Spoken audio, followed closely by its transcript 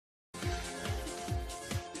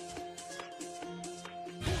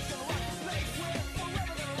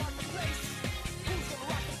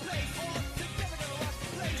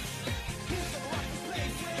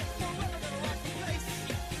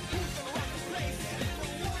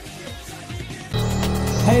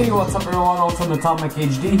Hey, what's up everyone, Ultimate Atomic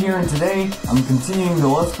HD here, and today I'm continuing the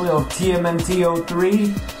Let's Play of TMNT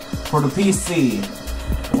 03 for the PC.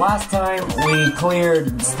 Last time we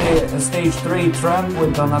cleared stage 3 Tramp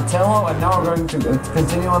with Donatello, and now we're going to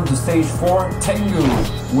continue on to stage 4 Tengu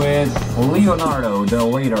with Leonardo, the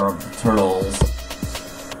leader of the turtles.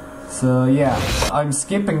 So yeah, I'm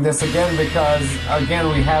skipping this again because again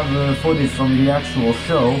we have footage from the actual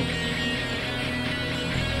show.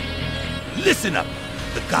 Listen up.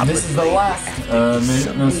 This is the last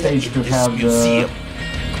stage to have the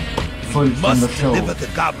footage from the show. Deliver the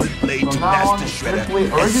Goblin Blade From to now on, Master Shredder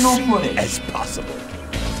strictly original footage as possible.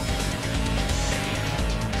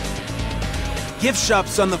 Gift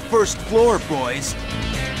shop's on the first floor, boys.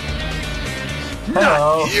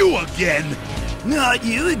 Hello. Not you again! Not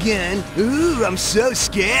you again! Ooh, I'm so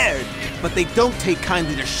scared! But they don't take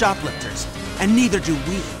kindly to shoplifters, and neither do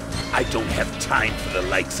we. I don't have time for the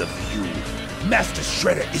likes of you. Master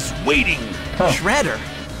Shredder is waiting! Shredder?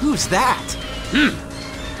 Who's that?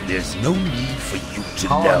 There's no need for you to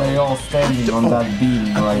How know. are they all standing on that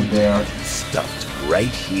beam right there? Stuffed right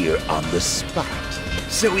here on the spot.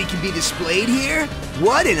 So we can be displayed here?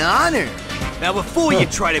 What an honor! Now before you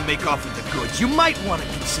try to make off with the goods, you might want to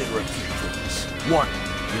consider a few things. 1,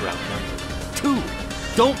 you're outnumbered.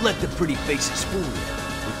 2, don't let the pretty faces fool you.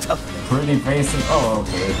 We're tough men. Pretty faces? Oh,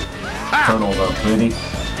 okay. Turtles are pretty.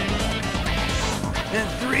 And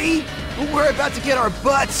 3, we're about to get our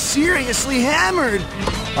butts seriously hammered.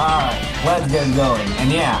 Alright, let's get going. And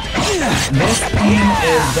yeah, this theme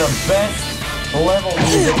is the best level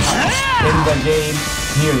music in the game,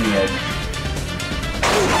 period.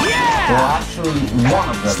 Well, actually, one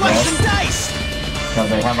of the Slice best. and dice! Because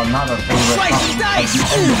they have another favorite Slice and song at dice! the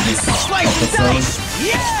end of this Slice and episode. dice!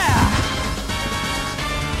 Yeah!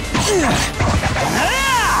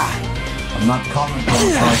 I'm not commenting so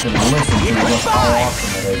I can listen to just how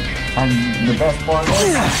awesome it is. And the best part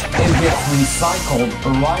is, it gets recycled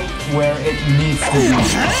right where it needs to be.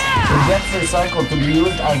 It gets recycled to be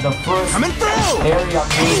used as the first area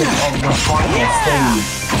music of the final stage.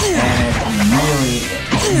 And it really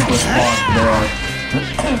is the spot there.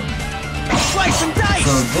 Slice and dice!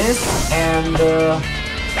 So this and the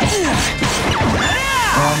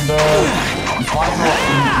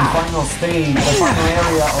final stage, the final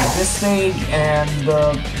area of this stage, and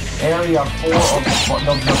area 4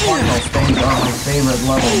 of the final stage are my favorite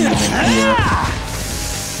level music here.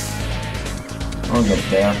 We'll get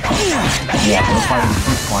there. Yeah, we're fighting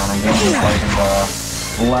Foot Clan again, just like in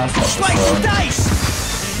the last episode.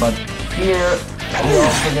 But here, we're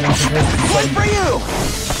also going to introduce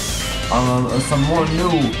some more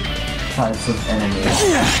new types of enemies.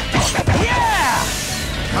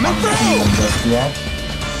 Coming through! Them just yet.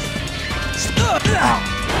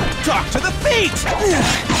 Talk to the feet!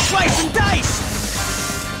 Slice and dice!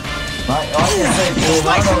 Like I said,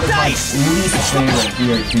 Leonardo is my least favorite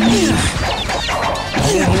here to use. I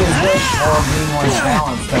think he is good for being like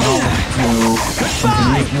balanced and all to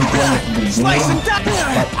introduce new players to the game.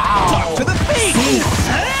 But Talk to the feet! See,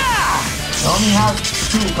 it only has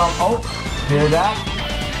 2 oh, hear that?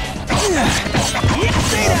 There's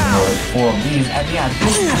 4 of these, and yeah,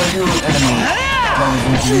 this is the new enemy that was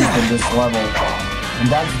introduced in this level, and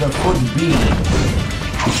that's the foot beam.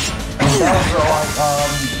 And that's like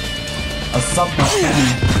a submachine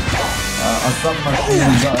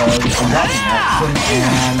gunning action,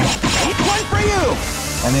 and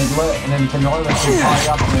it can let you fly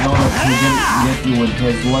up in order to get you with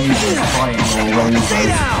his lasers, triangle lasers,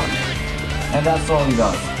 and that's all he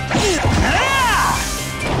does.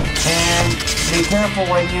 And be careful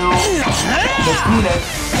when you defeat it.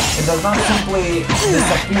 It does not simply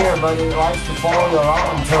disappear, but it likes to follow you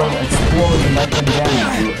around until it explodes and that can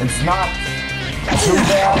damage you. It's not too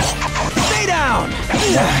bad. Stay down!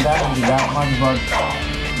 Doesn't damage you that much, but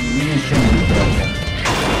you shouldn't be careful.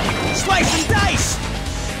 Slice and dice!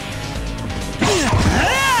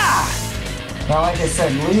 Now, like I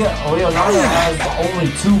said, Leonardo has only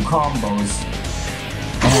 2 combos.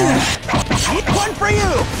 And one for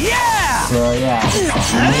you! Yeah! so yeah,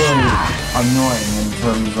 it's really annoying in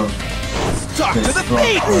terms of Talk to the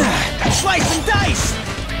feet! Slice and dice!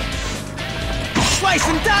 Slice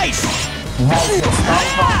and dice! He has his stun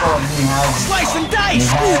combo and he has Slice and dice!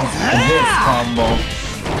 this combo.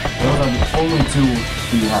 Those are the only 2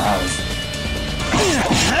 he has.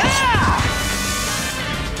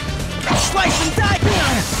 Slice and dice!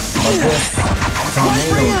 But this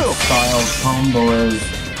tornado style combo is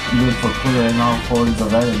good for clearing out hordes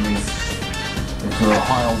of enemies if you're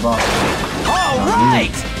piled up. All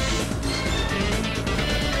right!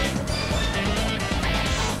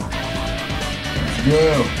 Let's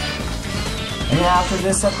go. And after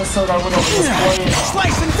this episode, I would have displayed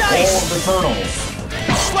Slice and all dice! of the turtles.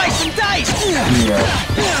 Slice and dice! Here.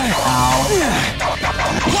 Ow.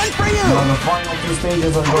 One for you! Now the final two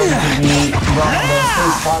stages are going to be done. The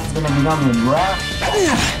stage 5 is going to be done with Raph.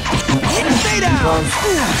 Stay down! Because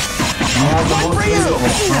he has the most physical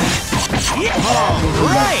strength.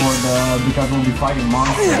 Right! Because we'll be fighting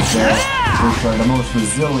monsters there, which are the most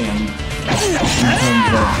resilient in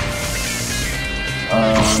terms of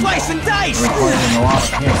Slice and dice! requiring a lot of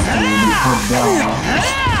hits to be put down.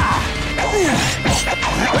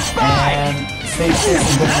 And stage 6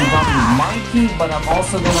 is going to be done with Mikey, but I'm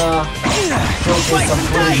also going to showcase some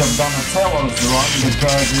footage of Donatello's run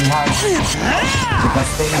because he has... Because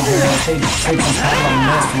stage 6 is kind of a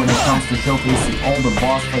mess when it comes to showcasing all the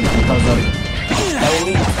boss fights because of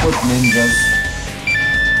elite foot ninjas.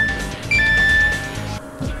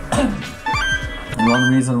 And one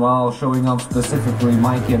reason why I was showing up specifically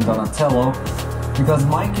Mikey and Donatello, because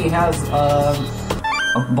Mikey has a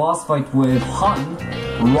boss fight with Hun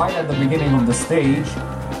right at the beginning of the stage,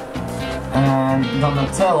 and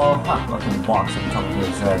Donatello, fucking box on top of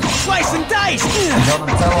his head. Slice and dice! And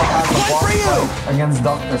Donatello has a boss fight against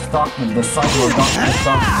Dr. Stockman, the cyborg Dr.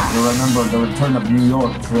 Stockman. You remember the Return of New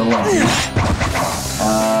York trilogy.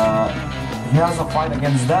 He has a fight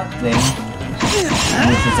against that thing,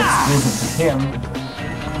 which is exclusive to him.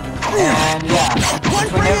 And yeah,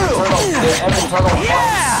 between every turtle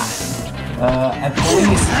fights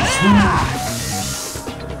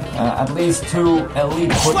at least two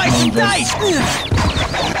elite foot ninjas.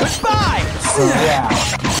 Goodbye! So yeah,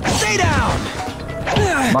 Stay down!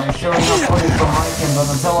 by showing up footage from Mike and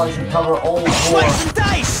Donatello, I should cover all four Slice and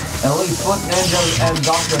dice! elite foot ninjas and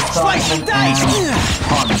Dr. Stockman and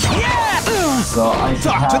Hun. Yeah! So I should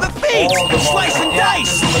Talk have to the feet! all the Slice and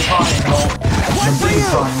dice! This is the triangle. One The for big you!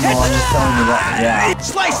 triangle, I was telling you that. Yeah.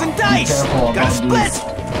 Slice and Be dice! careful Gotta about split! these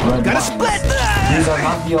red Gotta lines. split! These are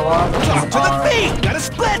not the alarms, Talk these to the are feet! Gotta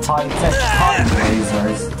split! high-tech time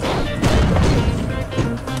lasers.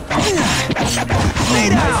 Stay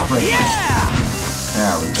down! break. Yeah!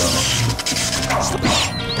 There we go.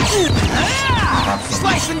 Have some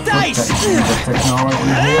Slice and dice! the technology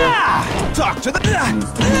here. Talk to the...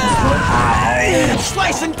 Needs to be destroyed. Ow.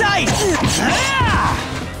 Slice and dice!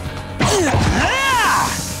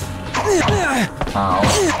 Ow.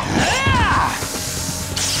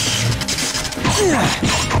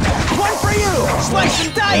 One for you! Slice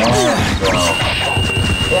and dice! There we go.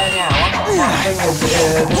 Yeah, one thing is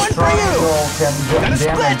this One for triangle can Gotta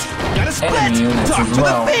split! damage Gotta split! enemy units Talk as to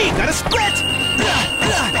well. the feet! Gotta split!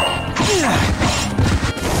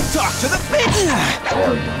 Talk to the feet! There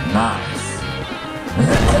we go. Nice.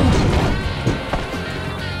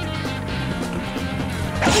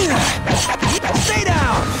 Stay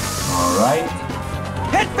down! Alright.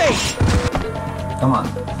 Head fake! Come on.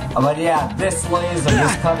 But yeah, this laser,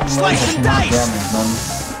 this cutting Slice laser and cannot dice. damage them.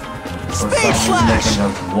 For some Space reason flash. they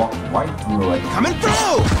can just walk right through it. Coming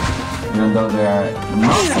through! Even though they're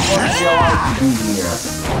not supposed to be allowed to be here.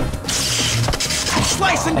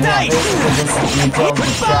 Slice and And yeah, dice! basically this retells the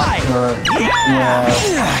Goodbye. chapter Yeah!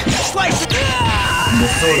 where Slice and... the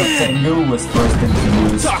sword of Tengu was first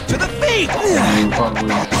introduced. Talk to the feet! And you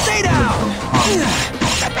probably Stay down!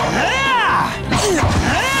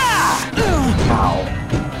 Ow.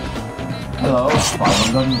 Hello,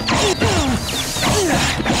 500.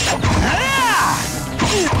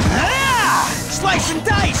 Slice and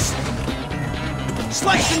dice!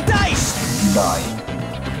 Slice and dice! Die.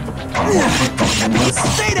 I'm more protecting this.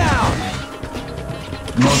 Stay down!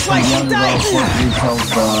 Notes from Slice the and Underground dice. retells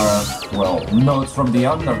the... well, notes from the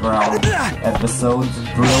Underground episodes,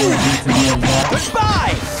 trilogy to be exact.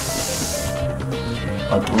 Goodbye!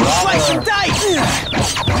 But Slice and rather,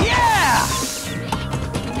 dice! Yeah!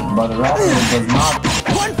 it does not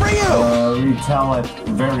One for you! retell it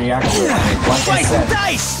very accurately. Like I Slice and said,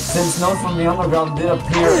 dice! since notes from the Underground did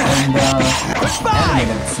appear in the Goodbye!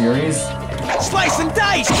 animated series, Slice and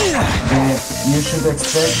dice! you should be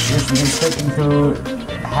expecting to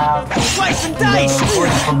have Slice and the dice!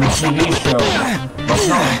 footage from the TV show, but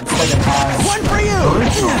no, instead it has One for you!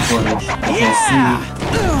 original footage that Yeah! you'll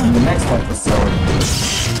see in the next episode.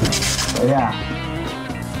 So yeah,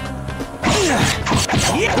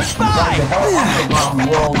 Yeah, the goodbye! whole Underground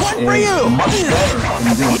world One for is you! much better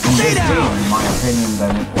in this Stay down! game, in my opinion,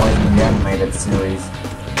 than it was in the animated series.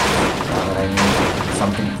 Now that I need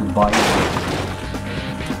something to bite.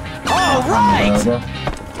 All right! Hamburger.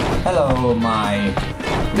 Hello, my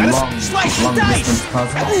Gotta slice and long dice. distance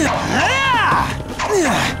cousin.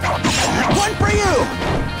 One for you!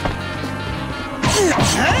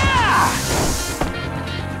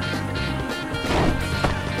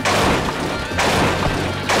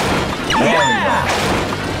 you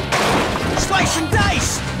go. Slice and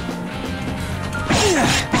dice!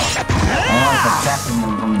 I like attacking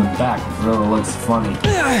them from the back. It really looks funny.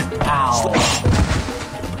 Ow.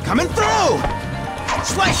 Coming through!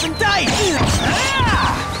 Slice and dice!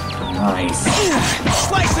 Nice.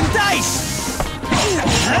 Slice and dice!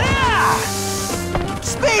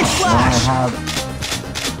 Speed Now I slash! have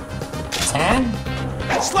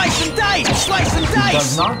 10? Slice and dice! Slice and It dice!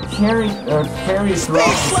 does not carry throughout the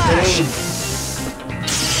Slash! stage.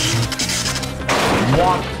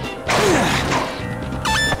 What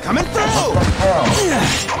Coming the through! hell?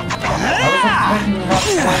 I was expecting to have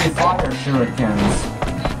 20 fire shurikens.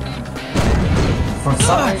 For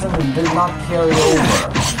some reason it did not carry over.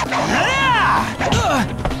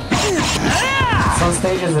 Some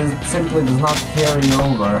stages it simply does not carry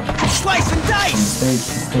over Slice and from dice! stage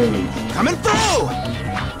to stage. Coming through!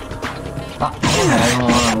 I don't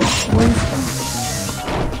want to waste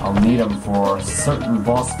them. I'll need them for a certain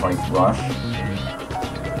boss fight rush.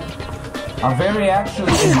 A very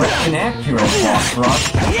actually inaccurate boss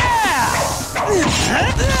rush. Yeah!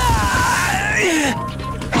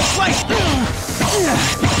 Slice!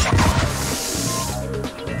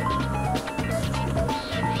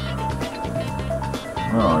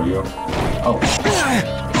 Where are you? Oh.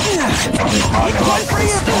 It's a bit harder One for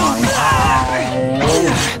you! Ow!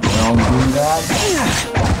 Don't do that.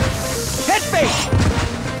 Head fake!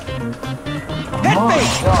 My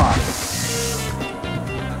God.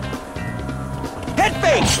 Head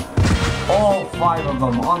fake! All 5 of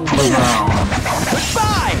them on the ground.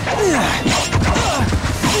 Goodbye!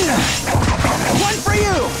 One for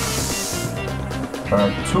you! There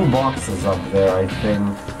are 2 boxes up there, I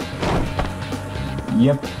think.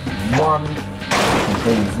 Yep, 1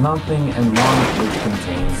 contains nothing and 1 which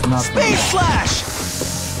contains nothing. Speed slash!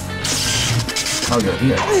 Oh, you're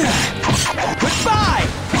here. Goodbye!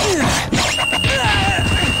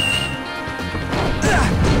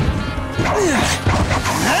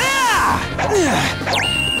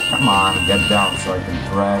 Come on, get down so I can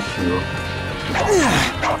thrash you.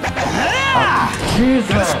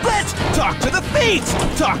 Jesus! Split! Talk to the feet!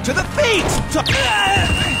 Talk to the feet! Talk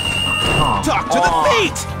to the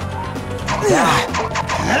feet! Down.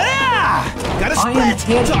 Gotta I am split!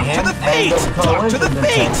 hitting Talk to him, the feet! and Talk to the collision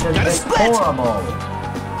feet! detection Gotta is split! horrible.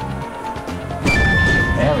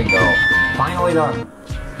 There we go. Finally done.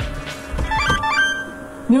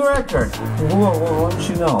 New record. Whoa, wouldn't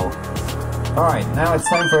you know? Alright, now it's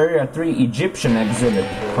time for Area 3 Egyptian exhibit.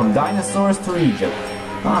 From dinosaurs to Egypt.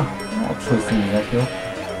 Huh, actually seems accurate.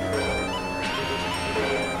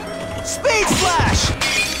 Speed slash!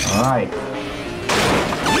 Alright.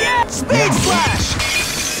 Yeah! Speed slash!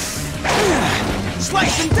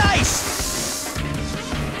 Slice and dice!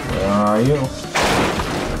 Where are you?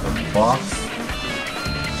 The box?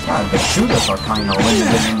 God, the shooters are kind of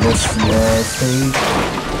limited in this stage.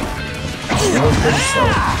 I don't think so.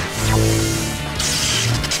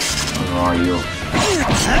 Where are you?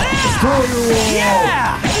 Destroy you all!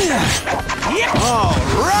 Yeah! Yeah! All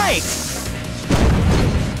right!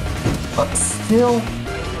 But still...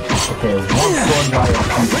 Okay, 1 sword guy and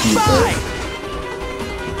 2 Goodbye! shooters.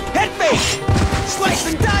 Head fake! Slice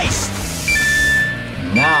and dice!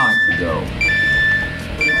 Now I can go.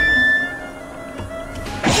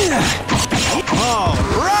 All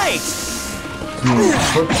right! 2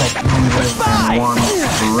 protect ninjas and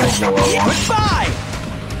 1 regular one. Goodbye!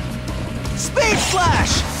 Speed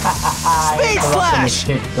slash! Speed slash!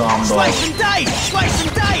 Kick combo. Slice and dice! Slice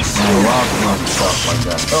and dice! I love doing stuff like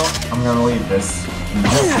that. Oh, I'm gonna leave this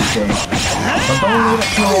just in case. But don't leave it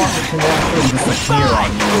too long, it can actually disappear on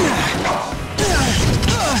you.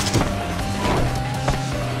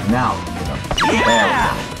 Now, there we go.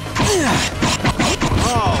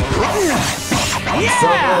 All right! So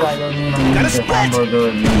good, I don't even need Gotta the split. hamburger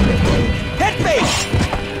immediately. Head fake!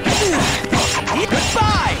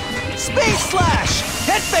 Goodbye! Speed slash!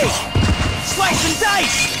 Head fake! Slice and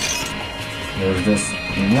dice! There's this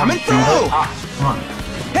one Coming shooter. through. Ah, come on.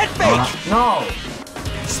 Head fake! No!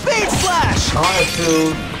 Speed slash! I wanted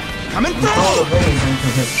to Coming throw the through! vase into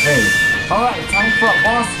his face. Alright, time for a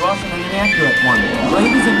boss rush and an inaccurate one.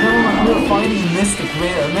 Ladies and gentlemen, we're fighting Mystic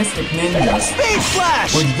Ninjas, Speed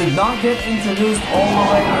slash! which did not get introduced all the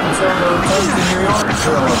way until the Return to New York Stay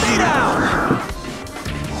trilogy. down!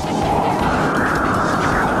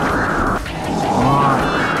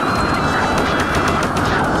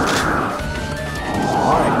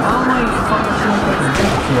 Alright, now my fire shurikens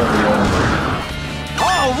did carry over.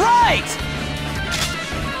 All right!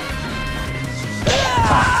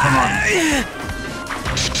 Come on.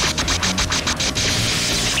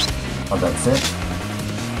 Oh, that's it?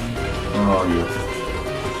 Where are you?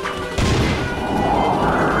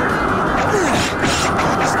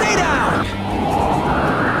 Stay down!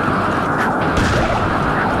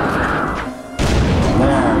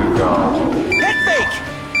 There we go. Head fake!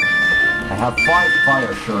 I have 5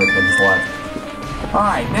 fire shurikens left.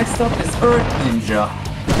 Alright, next up is Earth Ninja.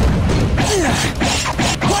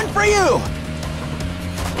 One for you!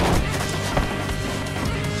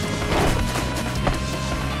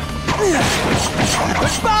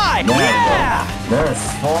 Goodbye! There Yeah! we go. They're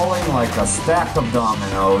falling like a stack of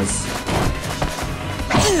dominoes.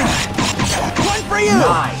 One for you!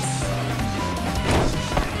 Nice.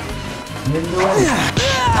 You do it.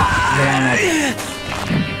 Damn it.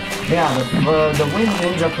 Yeah, the Wind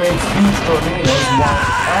Ninja creates huge tornadoes.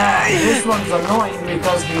 This one's annoying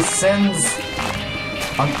because he sends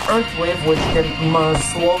an earth wave which can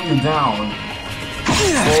slow you down.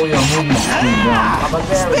 Slow your movement speed down. But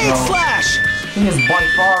there we go. Slash! He is by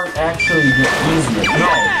far actually the easiest.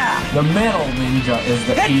 No, the Metal Ninja is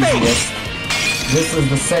the easiest. This is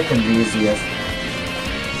the second easiest.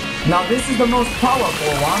 Now this is the most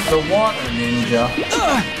powerful one, the Water Ninja.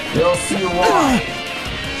 You'll see why.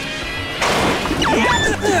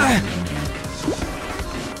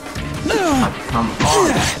 Come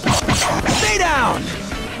on. Stay down!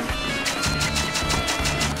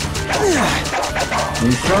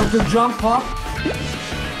 Be sure to jump up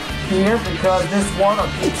here because this water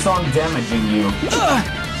keeps on damaging you.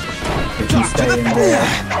 If you stay in there.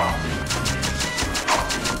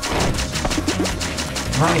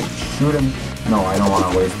 Can I shoot him? No, I don't want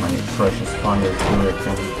to waste my precious fire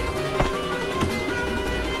shuriken.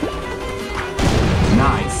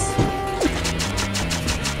 Nice.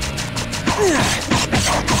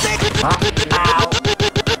 Ow.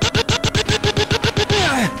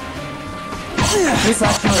 This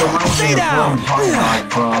actually reminds me of playing Hard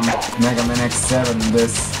from Mega Man X7,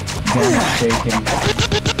 this damage taking.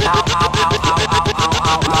 Ow, ow, ow, ow, ow, ow,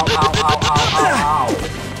 ow, ow, ow, ow, ow, ow.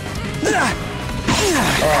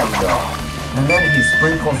 There we go. And then he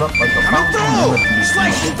sprinkles up like a fountain.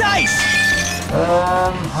 Slice and dice!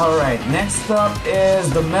 Alright, next up is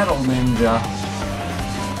the Metal Ninja.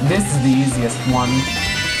 This is the easiest one,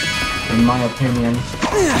 in my opinion.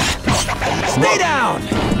 Stay down!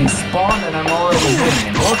 He spawned and I'm already hitting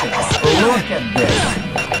him. Look at this. Look at this.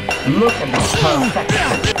 Look at this perfection.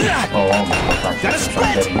 Oh, almost perfection. Since I'm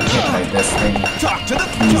getting hit by this thing.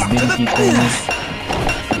 These dinky things.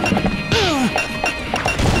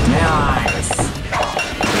 Nice.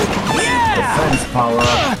 Defense power up.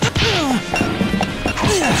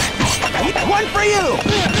 One for you!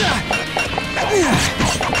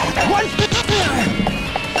 One.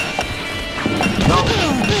 No.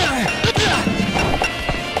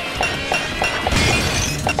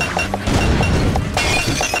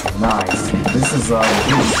 Nice. This is a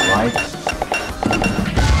boost, right?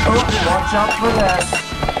 Oh, watch out for this.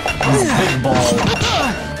 This big ball.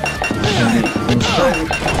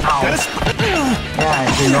 Ow. Yeah,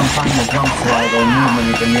 if you don't find the jump slide or movement,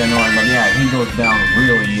 it can be annoying, but yeah, he goes down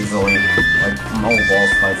really easily. Like, no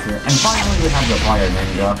boss fights here. And finally, we have the Fire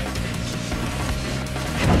Ninja.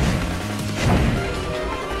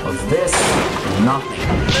 What's this? Nothing.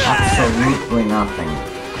 Absolutely nothing.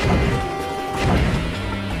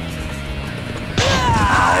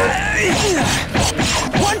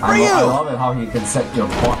 One for you! I love it how he can set your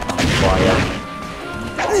butt on fire.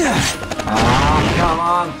 Ah, come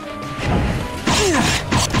on!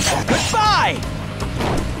 Goodbye!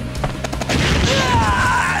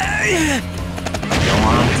 Don't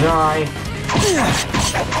wanna die.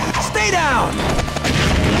 Stay down!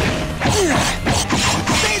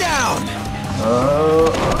 Stay down! Ow.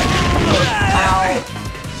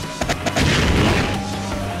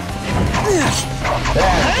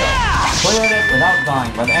 There we go. Cleared it without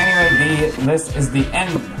dying. But anyway, this is the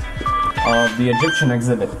end of the Egyptian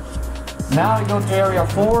exhibit. Now we go to area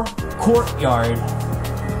 4, Courtyard.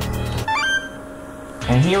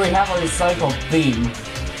 And here we have a recycled theme,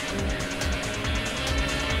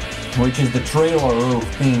 which is the trailer roof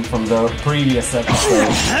theme from the previous episode.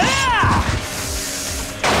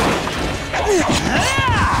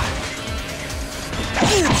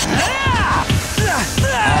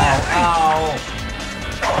 Ow, ow.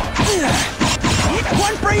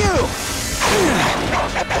 One for you!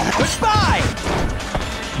 Goodbye!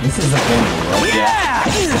 This is a Tengu, right? Yeah!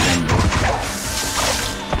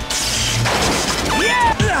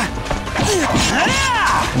 Yeah!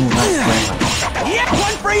 Ooh, nice frame. Yeah!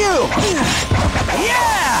 One for you!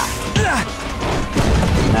 Yeah!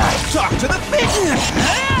 Nice. Talk to the fish!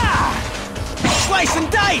 Slice and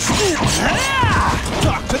dice!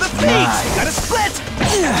 Talk to the face! Nice. Gotta split!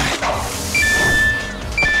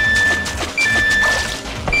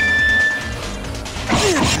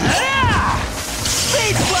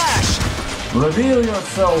 Reveal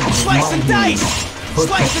yourself! Slice and dice!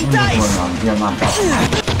 Slice and dice! You're not that.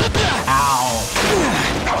 Ow!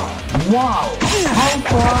 Wow! How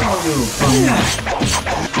far are you from me?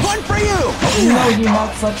 One for you! I didn't know he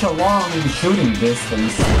had such a long shooting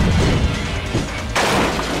distance.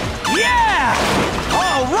 Yeah!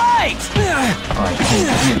 All right! Alright,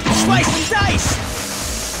 Slice and dice!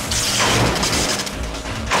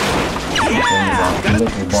 Yeah!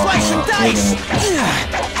 Slice and dice!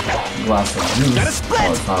 Glass of juice. Gotta split!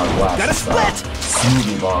 Oh, it's not a glass. Gotta split!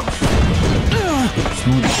 Smoothie box.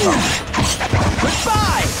 Smoothie cup.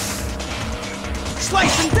 Goodbye!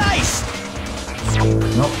 Slice and dice!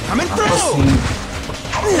 Nope. Coming through!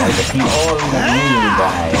 Like if he already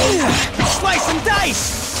died. Slice and dice!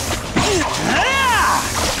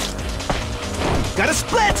 Gotta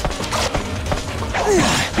split!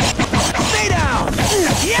 Stay down!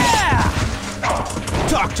 Yeah!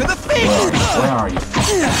 Talk to the feet! Where are you? I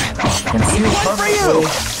can see you One for perfectly. you!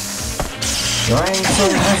 You're ain't so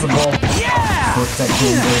invisible. Yeah!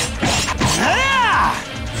 Protecting this.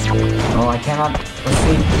 Oh, I cannot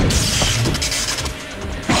proceed.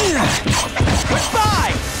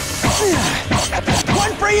 Goodbye!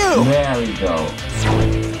 One for you! There we go.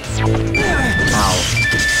 Ow.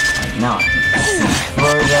 Right, now I can see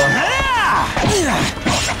further.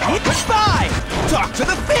 Goodbye! Talk to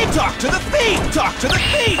the feet! Talk to the feet! Talk to the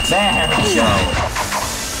feet! There we go.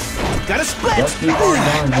 Gotta split! Just keep on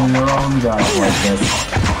damaging your own guys like this.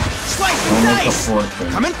 Slice and Don't make a dice! fortune.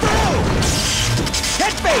 Coming through!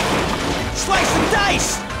 Head fake! Slice and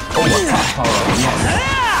dice! Oh, what's that power?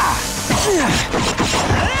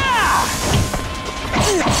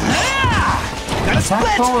 Gotta Attack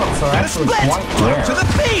split! power-ups are Gotta actually split! quite Talk rare. to the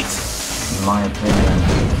feet! In my opinion.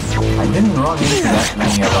 I didn't run into that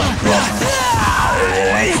many of them throughout my...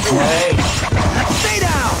 Let's play! Stay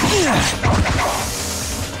down!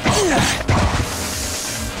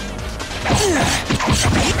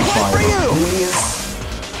 One for you! Please.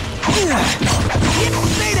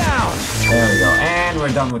 Stay down! There we go. And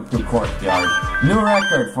we're done with the courtyard. New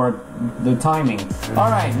record for the timing.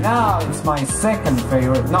 Alright, now it's my second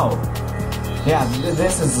favorite. No. Yeah,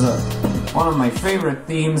 this is one of my favorite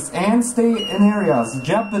themes. And stay in areas.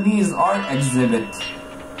 Japanese art exhibit.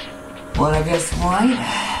 Well, I guess why?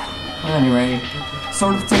 Anyway,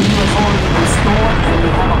 sort of Tengu has already been restored, and we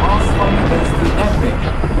have a boss fight against the epic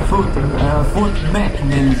foot mech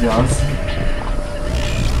ninjas.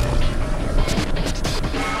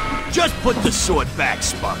 Just put the sword back,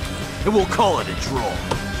 Sparky, and we'll call it a draw.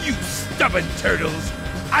 You stubborn turtles!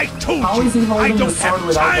 I told How is he you I holding the don't sword have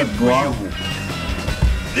without time the for glove? you!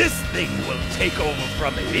 This thing will take over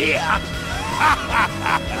from here!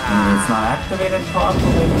 And it's not activated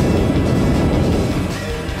properly.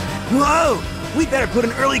 Whoa! We better put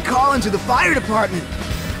an early call into the fire department.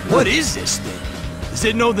 What is this thing? Does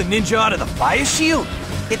it know the ninja out of the fire shield?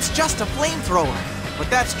 It's just a flamethrower, but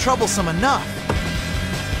that's troublesome enough.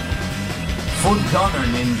 Foot gunner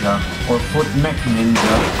ninja, or foot mech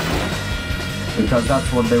ninja. Because that's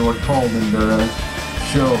what they were called in the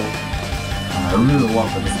show. I really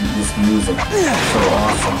love this music. It's so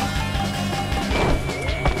awesome.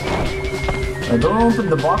 Don't open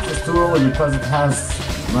the boxes too early because it has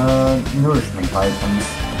nourishment items.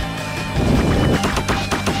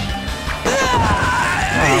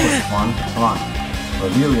 That was fun. Come on.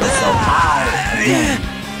 Reveal yourself. Ow! Again.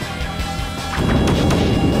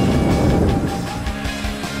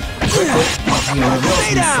 Quickly. He reveals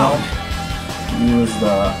himself. Use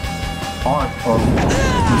the art of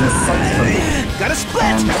deception. Gotta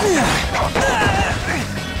split!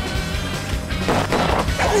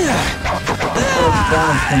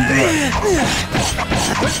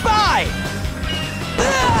 Goodbye!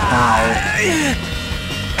 Ow.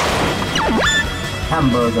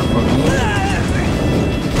 Hamburger for me.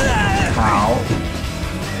 Ow.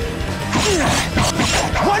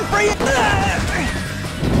 One for you!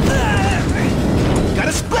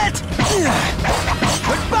 Gotta split!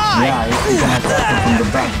 Goodbye! Yeah, you can attack it from the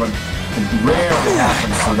back, but it rarely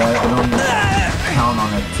happens, so that I don't count on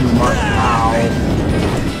it too much. Ow.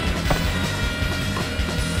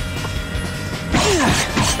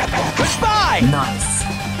 Goodbye! Nice.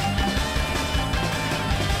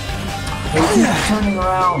 They keep turning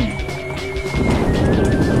around.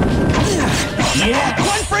 Yeah!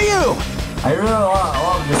 One for you! I really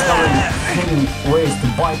love discovering hidden ways to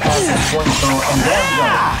bypass this flamethrower, and there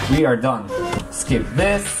we go. We are done. Skip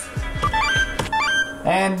this.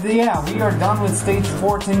 And yeah, we are done with stage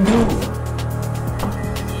 4 Tengu.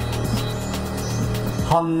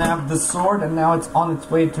 Unnabbed the sword, and now it's on its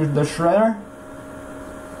way to the shredder.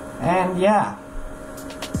 And yeah.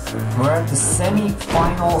 We're at the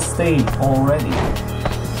semi-final stage already.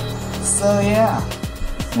 So yeah.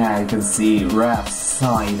 Yeah, you can see Raph's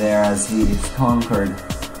sigh there as he's conquered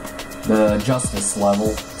the Justice level.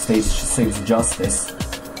 Stage 6 Justice.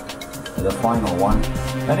 The final one.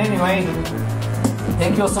 But anyway,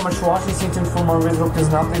 thank you all so much for watching. Stay tuned for more videos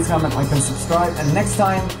and updates. Comment, like, and subscribe. And next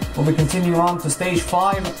time, we'll be continuing on to Stage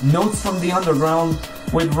 5, Notes from the Underground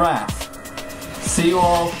with Raph. See you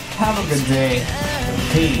all. Have a good day.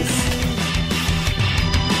 Peace.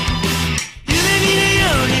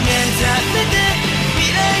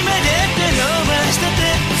未来までって伸ばしたって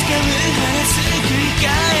掴む話繰り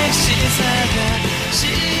返